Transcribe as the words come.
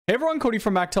Hey everyone, Cody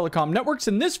from Mac Telecom Networks.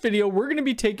 In this video, we're going to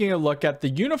be taking a look at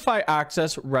the Unifi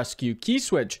Access Rescue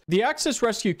KeySwitch. The Access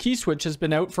Rescue KeySwitch has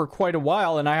been out for quite a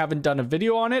while and I haven't done a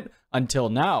video on it until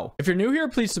now. If you're new here,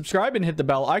 please subscribe and hit the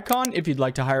bell icon. If you'd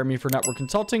like to hire me for network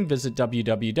consulting, visit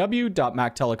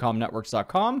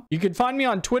www.mactelecomnetworks.com. You can find me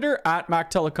on Twitter at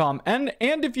MacTelecomN,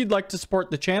 and if you'd like to support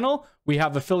the channel, we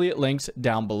have affiliate links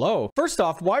down below. First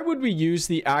off, why would we use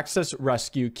the Access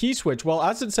Rescue KeySwitch? Well,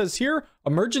 as it says here,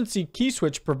 emergency key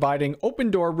switch providing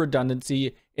open door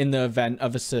redundancy in the event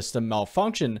of a system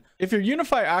malfunction. If your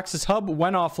Unifi Access hub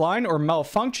went offline or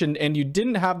malfunctioned and you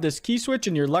didn't have this key switch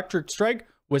and your electric strike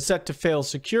was set to fail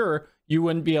secure, you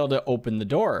wouldn't be able to open the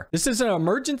door. This is an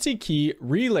emergency key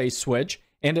relay switch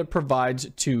and it provides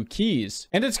 2 keys.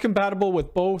 And it's compatible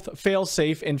with both fail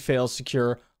safe and fail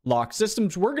secure lock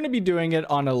systems. We're going to be doing it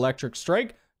on electric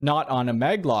strike, not on a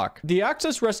maglock. The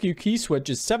Access Rescue KeySwitch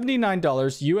is $79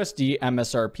 USD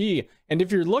MSRP. And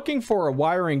if you're looking for a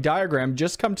wiring diagram,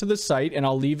 just come to the site and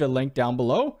I'll leave a link down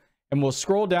below. And we'll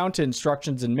scroll down to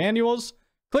instructions and manuals,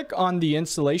 click on the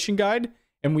installation guide,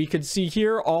 and we can see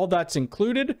here all that's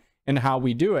included and how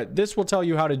we do it. This will tell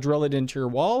you how to drill it into your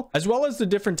wall, as well as the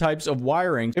different types of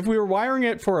wiring. If we were wiring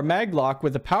it for a maglock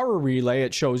with a power relay,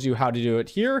 it shows you how to do it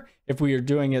here. If we are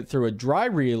doing it through a dry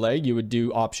relay, you would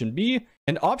do option B.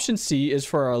 And option C is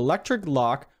for our electric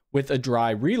lock with a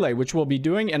dry relay, which we'll be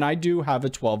doing, and I do have a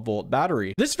 12-volt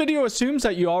battery. This video assumes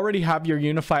that you already have your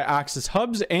Unifi Access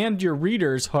hubs and your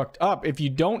readers hooked up. If you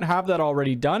don't have that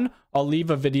already done, I'll leave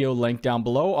a video link down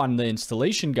below on the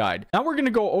installation guide. Now we're going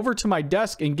to go over to my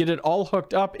desk and get it all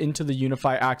hooked up into the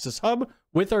Unifi Access hub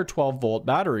with our 12-volt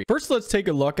battery. First, let's take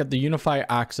a look at the Unifi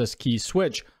Access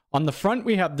KeySwitch. On the front,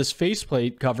 we have this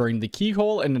faceplate covering the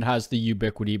keyhole, and it has the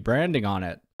Ubiquity branding on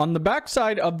it. On the back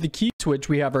side of the key switch,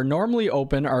 we have our normally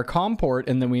open, our COM port,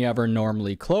 and then we have our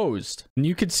normally closed. And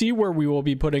you can see where we will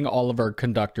be putting all of our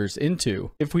conductors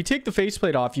into. If we take the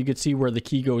faceplate off, you can see where the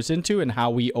key goes into and how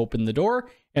we open the door.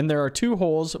 And there are 2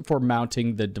 holes for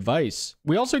mounting the device.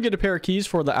 We also get a pair of keys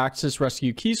for the Access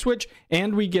Rescue KeySwitch,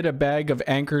 and we get a bag of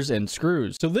anchors and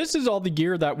screws. So this is all the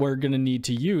gear that we're going to need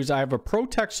to use. I have a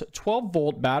Protex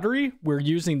 12-volt battery. We're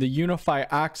using the Unifi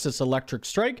Access electric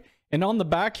strike. And on the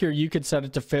back here, you could set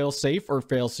it to fail safe or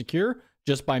fail secure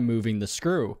just by moving the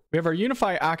screw. We have our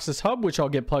Unifi Access hub, which I'll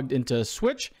get plugged into a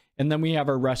switch. And then we have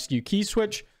our Rescue key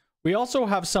switch. We also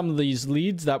have some of these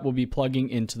leads that will be plugging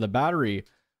into the battery.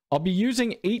 I'll be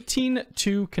using 18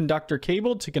 2-conductor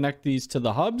cable to connect these to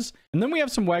the hubs. And then we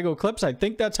have some Wago clips. I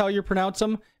think that's how you pronounce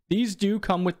them. These do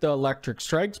come with the electric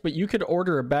strikes, but you could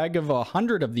order a bag of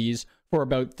 100 of these for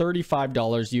about $35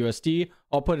 USD.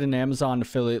 I'll put an Amazon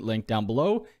affiliate link down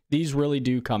below. These really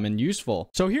do come in useful.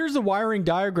 So here's the wiring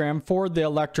diagram for the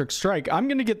electric strike. I'm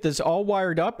going to get this all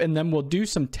wired up and then we'll do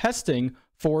some testing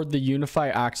for the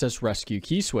Unifi Access Rescue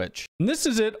KeySwitch. And this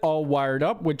is it all wired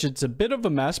up, which it's a bit of a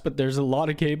mess, but there's a lot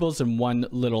of cables in one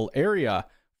little area.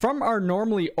 From our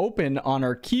normally open on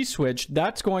our key switch,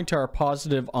 that's going to our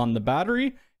positive on the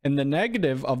battery, and the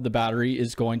negative of the battery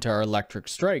is going to our electric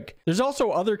strike. There's also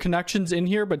other connections in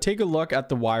here, but take a look at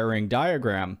the wiring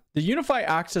diagram. The Unifi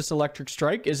Access electric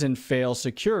strike is in fail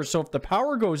secure, so if the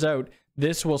power goes out,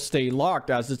 this will stay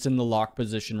locked as it's in the lock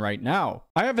position right now.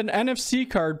 I have an NFC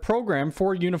card program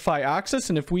for Unifi Access,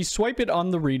 and if we swipe it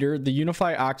on the reader, the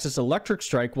Unifi Access electric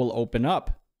strike will open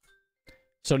up.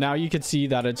 So now you can see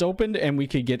that it's opened and we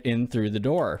could get in through the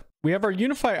door. We have our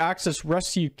Unifi Access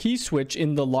Rescue KeySwitch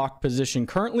in the lock position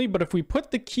currently, but if we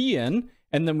put the key in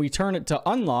and then we turn it to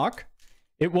unlock,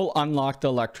 it will unlock the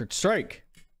electric strike.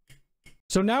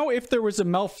 So now if there was a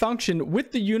malfunction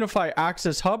with the Unifi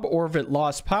Access hub or if it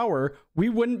lost power, we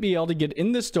wouldn't be able to get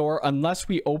in this door unless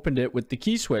we opened it with the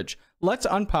key switch. Let's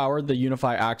unpower the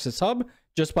Unifi Access hub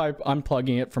just by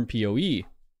unplugging it from PoE.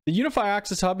 The Unifi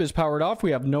Access hub is powered off.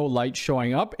 We have no light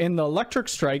showing up and the electric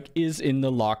strike is in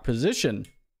the lock position.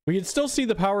 We can still see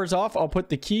the power is off. I'll put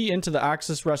the key into the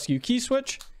Access Rescue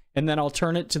KeySwitch and then I'll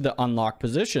turn it to the unlock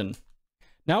position.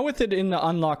 Now with it in the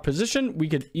unlock position, we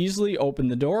could easily open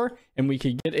the door and we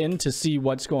could get in to see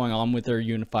what's going on with our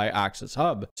Unifi Access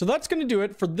hub. So that's going to do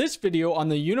it for this video on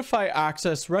the Unifi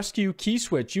Access Rescue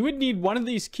KeySwitch. You would need one of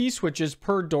these key switches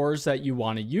per doors that you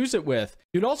want to use it with.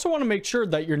 You'd also want to make sure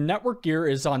that your network gear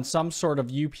is on some sort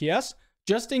of UPS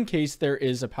just in case there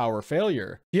is a power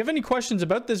failure. If you have any questions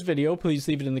about this video, please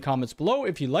leave it in the comments below.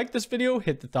 If you like this video,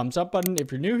 hit the thumbs up button.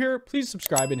 If you're new here, please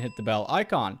subscribe and hit the bell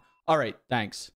icon. All right, thanks.